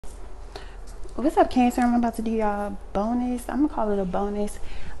What's up, Cancer? I'm about to do y'all a bonus. I'm gonna call it a bonus,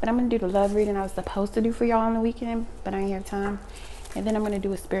 but I'm gonna do the love reading I was supposed to do for y'all on the weekend, but I ain't have time. And then I'm gonna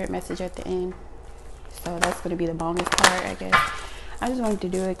do a spirit message at the end. So that's gonna be the bonus part, I guess. I just wanted to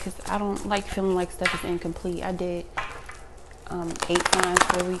do it because I don't like feeling like stuff is incomplete. I did 8 signs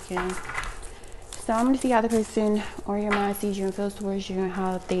for the weekend. So I'm gonna see how the person or your mind sees you and feels towards you and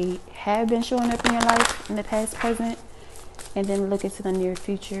how they have been showing up in your life in the past, present, and then look into the near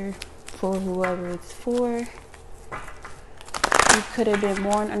future for whoever it's for. You could have been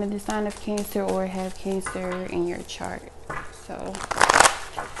born under the sign of Cancer or have Cancer in your chart. So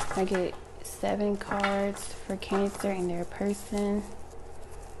I get 7 cards for Cancer and their person.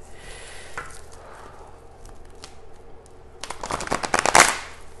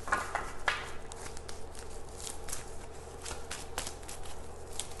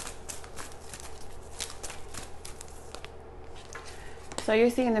 So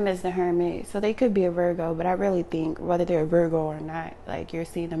you're seeing them as the Hermit. So they could be a Virgo, but I really think whether they're a Virgo or not, like you're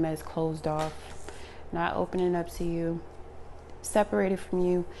seeing them as closed off, not opening up to you, separated from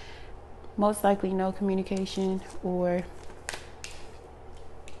you, most likely no communication or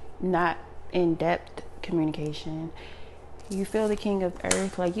not in-depth communication. You feel the King of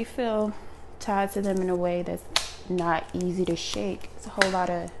Earth, like you feel tied to them in a way that's not easy to shake. It's a whole lot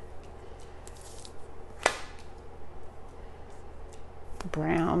of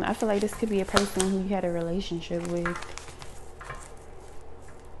brown. I feel like this could be a person who you had a relationship with.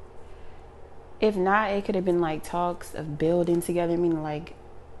 If not, it could have been like talks of building together, meaning like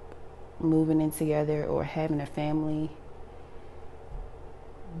moving in together or having a family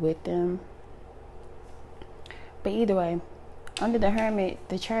with them. But either way, under the Hermit,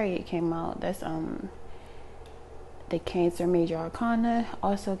 the Chariot came out. That's the Cancer Major Arcana.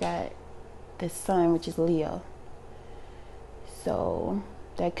 Also got the Sun, which is Leo. So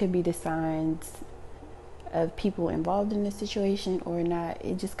that could be the signs of people involved in the situation or not.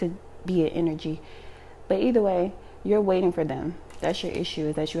 It just could be an energy. But either way, you're waiting for them. That's your issue,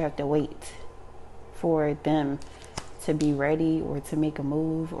 is that you have to wait for them to be ready or to make a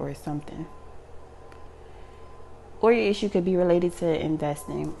move or something. Or your issue could be related to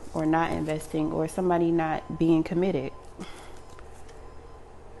investing or not investing or somebody not being committed.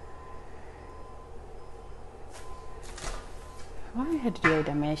 Why I had to do that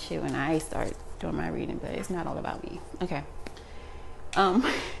dumbass shit when I start doing my reading, but it's not all about me. Okay.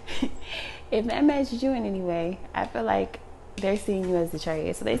 If that matches you in any way, I feel like they're seeing you as the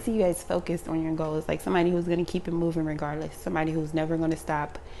Chariot. So they see you as focused on your goals, like somebody who's going to keep it moving regardless. Somebody who's never going to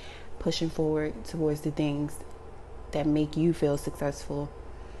stop pushing forward towards the things that make you feel successful.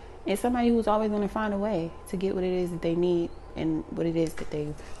 And somebody who's always going to find a way to get what it is that they need and what it is that they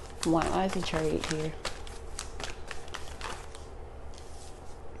want. Oh, it's a Chariot here.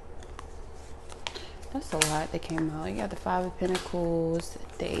 That's a lot that came out. You got the 5 of Pentacles,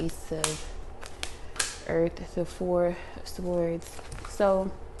 the Ace of Earth, the 4 of Swords.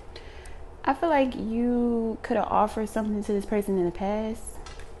 So I feel like you could have offered something to this person in the past,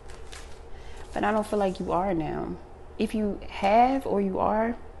 but I don't feel like you are now. If you have or you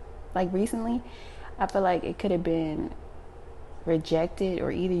are, like recently, I feel like it could have been rejected,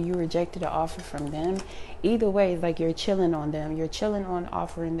 or either you rejected an offer from them. Either way, it's like you're chilling on them. You're chilling on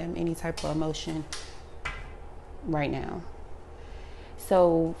offering them any type of emotion right now.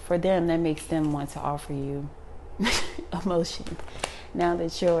 So for them, that makes them want to offer you emotion now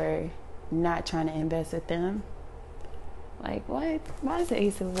that you're not trying to invest with them. Like, what? Why is the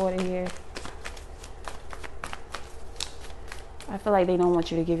Ace of Water here? I feel like they don't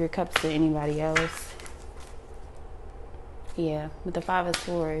want you to give your cups to anybody else. Yeah, with the 5 of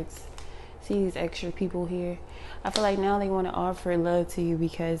Swords, see these extra people here? I feel like now they want to offer love to you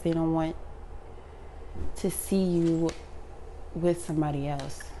because they don't want to see you with somebody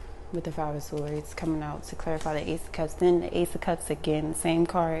else. With the 5 of Swords coming out to clarify the Ace of Cups. Then the Ace of Cups again, same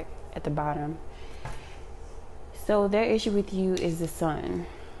card at the bottom. So their issue with you is the Sun.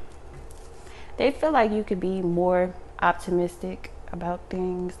 They feel like you could be more optimistic about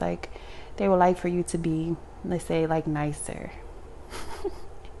things. Like they would like for you to be, let's say, like nicer.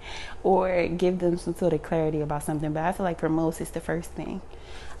 Or give them some sort of clarity about something. But I feel like for most, it's the first thing.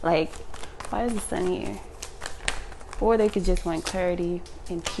 Like, why is the Sun here? Or they could just want clarity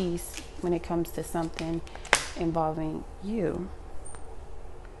and peace when it comes to something involving you.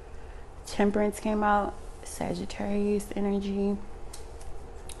 Temperance came out, Sagittarius energy.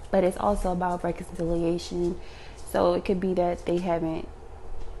 But it's also about reconciliation. So it could be that they haven't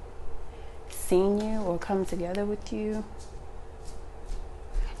seen you or come together with you.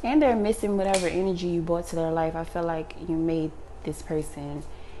 And they're missing whatever energy you brought to their life. I feel like you made this person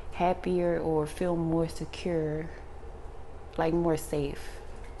happier or feel more secure, like more safe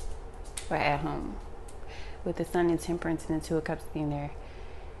or at home. With the Sun and Temperance and the Two of Cups being there,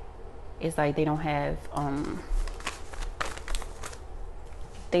 it's like they don't have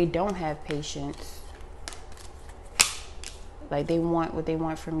patience. Like they want what they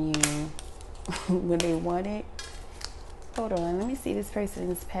want from you when they want it. Hold on, let me see this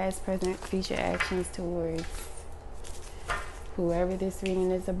person's past, present, future actions towards whoever this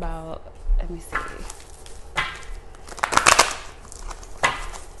reading is about. Let me see.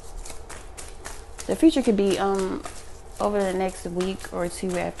 The future could be over the next week or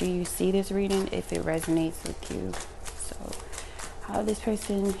two after you see this reading, if it resonates with you. So, how did this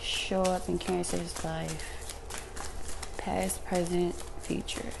person show up in Cancer's life? Past, present,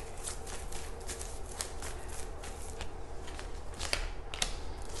 future.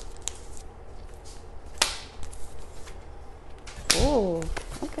 Oh,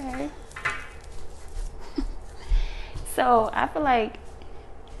 okay. So I feel like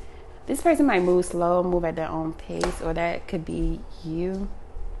this person might move slow, move at their own pace, or that could be you.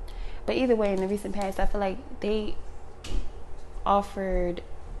 But either way, in the recent past, I feel like they offered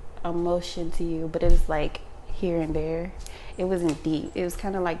emotion to you, but it was like here and there. It wasn't deep. It was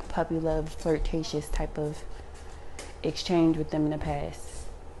kind of like puppy love, flirtatious type of exchange with them in the past.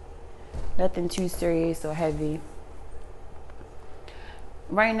 Nothing too serious or heavy.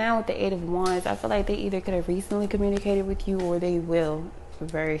 Right now with the Eight of Wands, I feel like they either could have recently communicated with you, or they will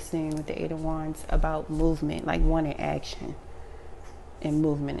very soon with the Eight of Wands about movement, like wanting action and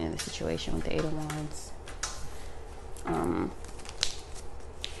movement in the situation with the Eight of Wands.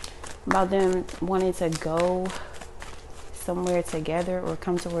 About them wanting to go somewhere together or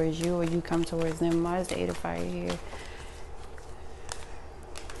come towards you, or you come towards them. Why is the Eight of Fire here?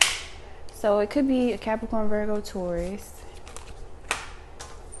 So it could be a Capricorn, Virgo, Taurus,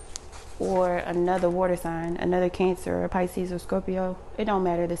 or another water sign, another Cancer, or Pisces, or Scorpio. It don't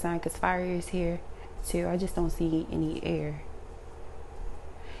matter the sign, because fire is here too. I just don't see any air.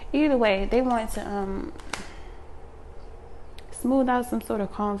 Either way, they want to smooth out some sort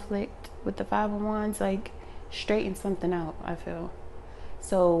of conflict with the Five of Wands, like straighten something out, I feel,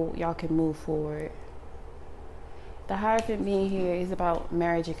 so y'all can move forward. The Hierophant being here is about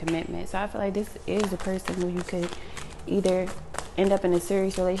marriage and commitment. So I feel like this is a person who you could either end up in a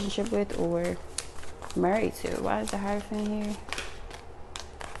serious relationship with or married to. Why is the Hierophant here?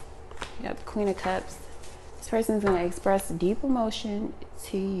 Yep, Queen of Cups. This person is going to express deep emotion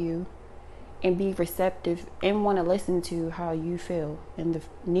to you and be receptive and want to listen to how you feel in the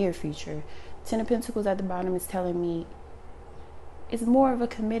near future. Ten of Pentacles at the bottom is telling me it's more of a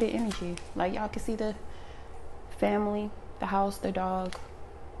committed energy. Like y'all can see the family, the house, the dog.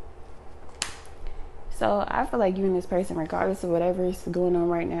 So I feel like you and this person, regardless of whatever is going on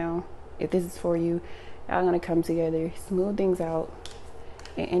right now, if this is for you, y'all gonna come together, smooth things out,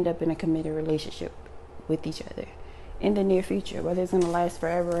 and end up in a committed relationship with each other in the near future. Whether it's gonna last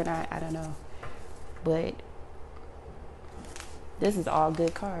forever or not, I don't know. But this is all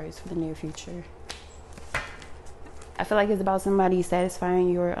good cards for the near future. I feel like it's about somebody satisfying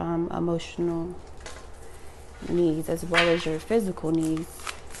your emotional needs as well as your physical needs,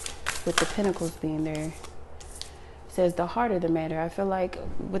 with the Pentacles being there. It says the harder the matter. I feel like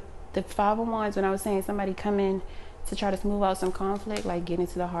with the Five of Wands, when I was saying somebody come in to try to smooth out some conflict, like get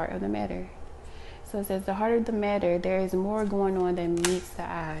into the heart of the matter. So it says the harder the matter, there is more going on than meets the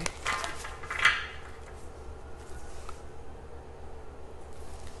eye.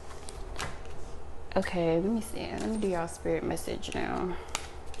 Okay, let me see. Let me do y'all spirit message now.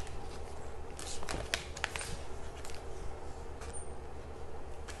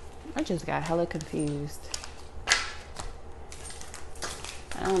 I just got hella confused.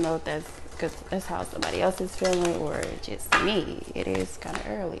 I don't know if that's because that's how somebody else is feeling or just me. It is kind of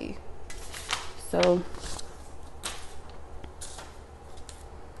early. So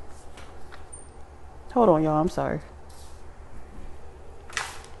hold on, y'all. I'm sorry.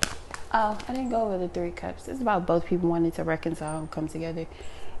 Oh, I didn't go over the Three Cups. It's about both people wanting to reconcile and come together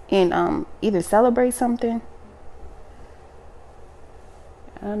and either celebrate something.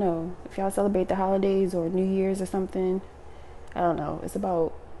 I don't know if y'all celebrate the holidays or New Year's or something. I don't know. It's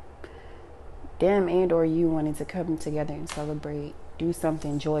about them and or you wanting to come together and celebrate, do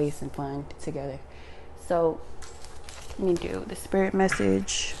something joyous and fun together. So let me do the spirit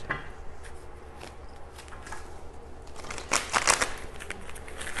message.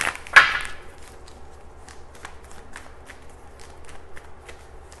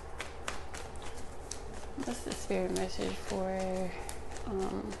 What's the spirit message for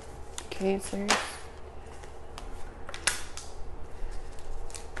Cancer?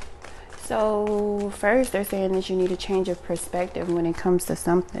 So first they're saying that you need a change of perspective when it comes to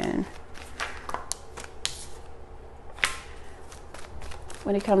something.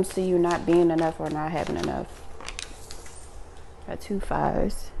 When it comes to you not being enough or not having enough. Got 2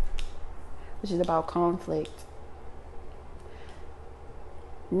 5s, which is about conflict.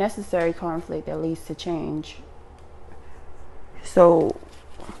 Necessary conflict that leads to change. So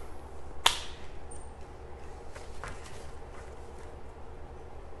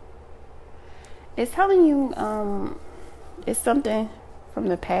it's telling you it's something from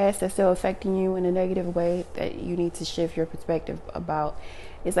the past that's still affecting you in a negative way that you need to shift your perspective about.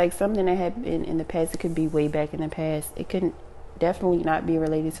 It's like something that happened in the past. It could be way back in the past. It could definitely not be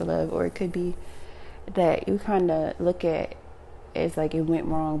related to love, or it could be that you kind of look at as like it went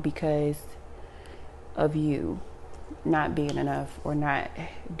wrong because of you not being enough or not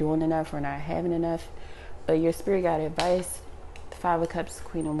doing enough or not having enough. But your spirit got advice. The 5 of Cups,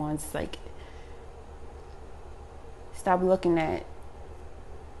 Queen of Wands, like stop looking at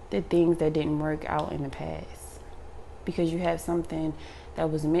the things that didn't work out in the past, because you have something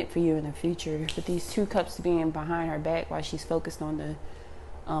that was meant for you in the future. But these 2 cups being behind her back while she's focused on the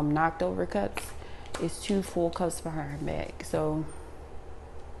knocked over cups, is 2 full cups behind her back. So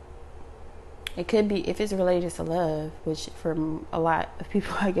it could be, if it's related to love, which for a lot of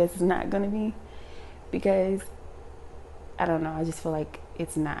people I guess is not going to be, because I don't know, I just feel like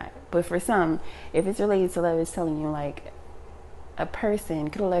it's not. But for some, if it's related to love, it's telling you like a person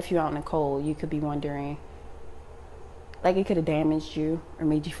could have left you out in the cold. You could be wondering, like it could have damaged you or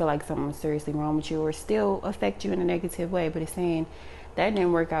made you feel like something was seriously wrong with you, or still affect you in a negative way. But it's saying that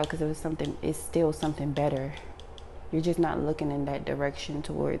didn't work out because it was something, it's still something better. You're just not looking in that direction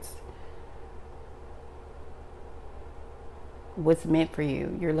towards what's meant for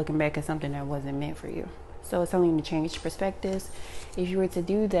you. You're looking back at something that wasn't meant for you. So it's telling you to change perspectives. If you were to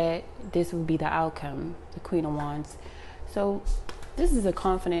do that, this would be the outcome, the Queen of Wands. So this is a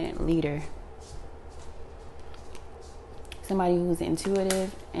confident leader. Somebody who's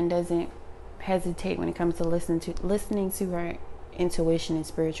intuitive and doesn't hesitate when it comes to listening to her intuition and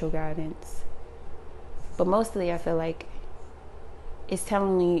spiritual guidance. But mostly I feel like it's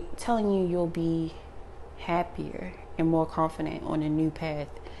telling you you'll be happier and more confident on a new path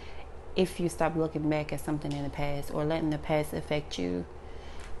if you stop looking back at something in the past or letting the past affect you,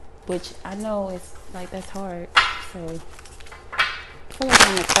 which I know it's like that's hard. So I feel like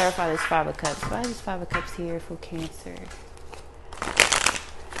I'm going to clarify this 5 of Cups. Why is this 5 of Cups here for Cancer?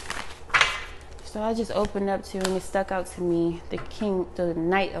 So I just opened up to, and it stuck out to me, the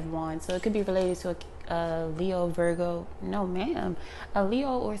Knight of Wands. So it could be related to a Leo, Virgo. No, ma'am. A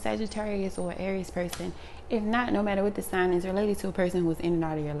Leo or Sagittarius or Aries person. If not, no matter what the sign is, related to a person who's in and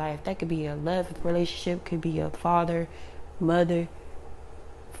out of your life. That could be a love relationship, could be a father, mother,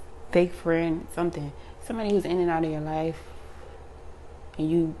 fake friend, something. Somebody who's in and out of your life and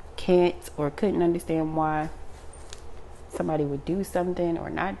you can't or couldn't understand why somebody would do something or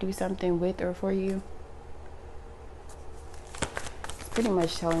not do something with or for you. It's pretty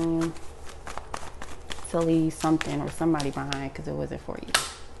much telling you to leave something or somebody behind because it wasn't for you.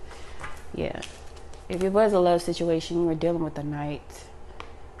 Yeah. If it was a love situation, you were dealing with the Knight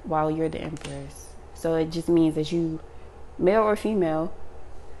while you're the Empress. So it just means that you, male or female,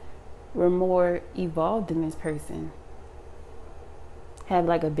 were more evolved than this person. Have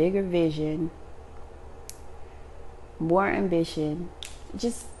like a bigger vision, more ambition,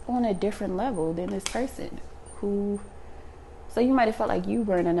 just on a different level than this person who, so you might have felt like you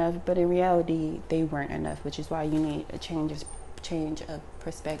weren't enough, but in reality they weren't enough, which is why you need a change of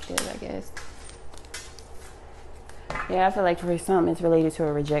perspective, I guess. Yeah, I feel like for some it's related to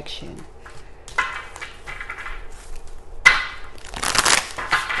a rejection.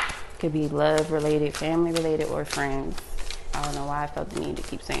 Could be love related, family related, or friends. I don't know why I felt the need to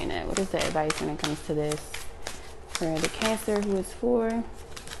keep saying that. What is the advice when it comes to this? For the Cancer, who is 4.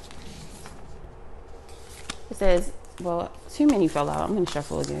 It says, well, too many fell out. I'm going to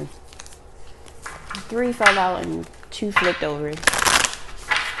shuffle again. 3 fell out and 2 flipped over.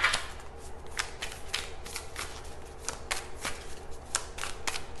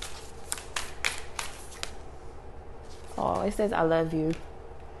 Oh, it says, I love you.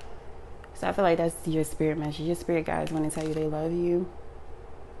 So I feel like that's your spirit message. Your spirit guides want to tell you they love you.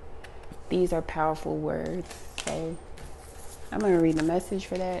 These are powerful words. So I'm going to read the message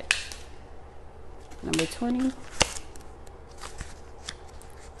for that. Number 20.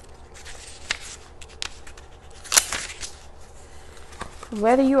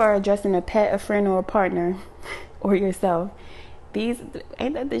 Whether you are addressing a pet, a friend, or a partner, or yourself, these,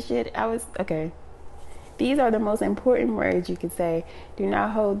 ain't that the shit? Okay. These are the most important words you could say. Do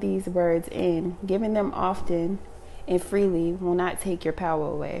not hold these words in. Giving them often and freely will not take your power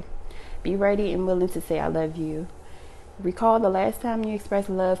away. Be ready and willing to say I love you. Recall the last time you expressed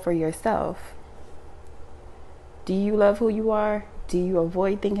love for yourself. Do you love who you are? Do you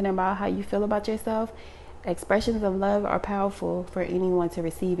avoid thinking about how you feel about yourself? Expressions of love are powerful for anyone to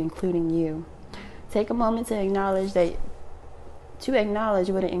receive, including you. Take a moment to acknowledge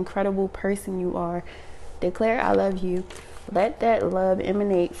what an incredible person you are. Declare I love you. Let that love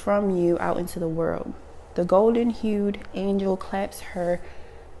emanate from you out into the world. The golden-hued angel claps her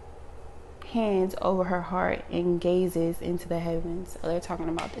hands over her heart and gazes into the heavens. Oh, they're talking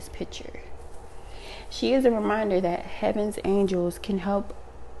about this picture. She is a reminder that heaven's angels can help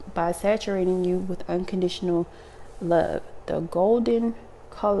by saturating you with unconditional love. The golden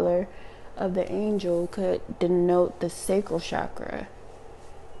color of the angel could denote the sacral chakra.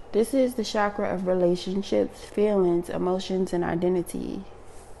 This is the chakra of relationships, feelings, emotions, and identity.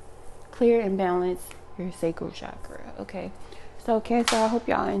 Clear and balance your sacral chakra. Okay, so Cancer, I hope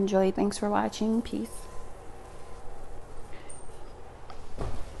y'all enjoyed. Thanks for watching. Peace.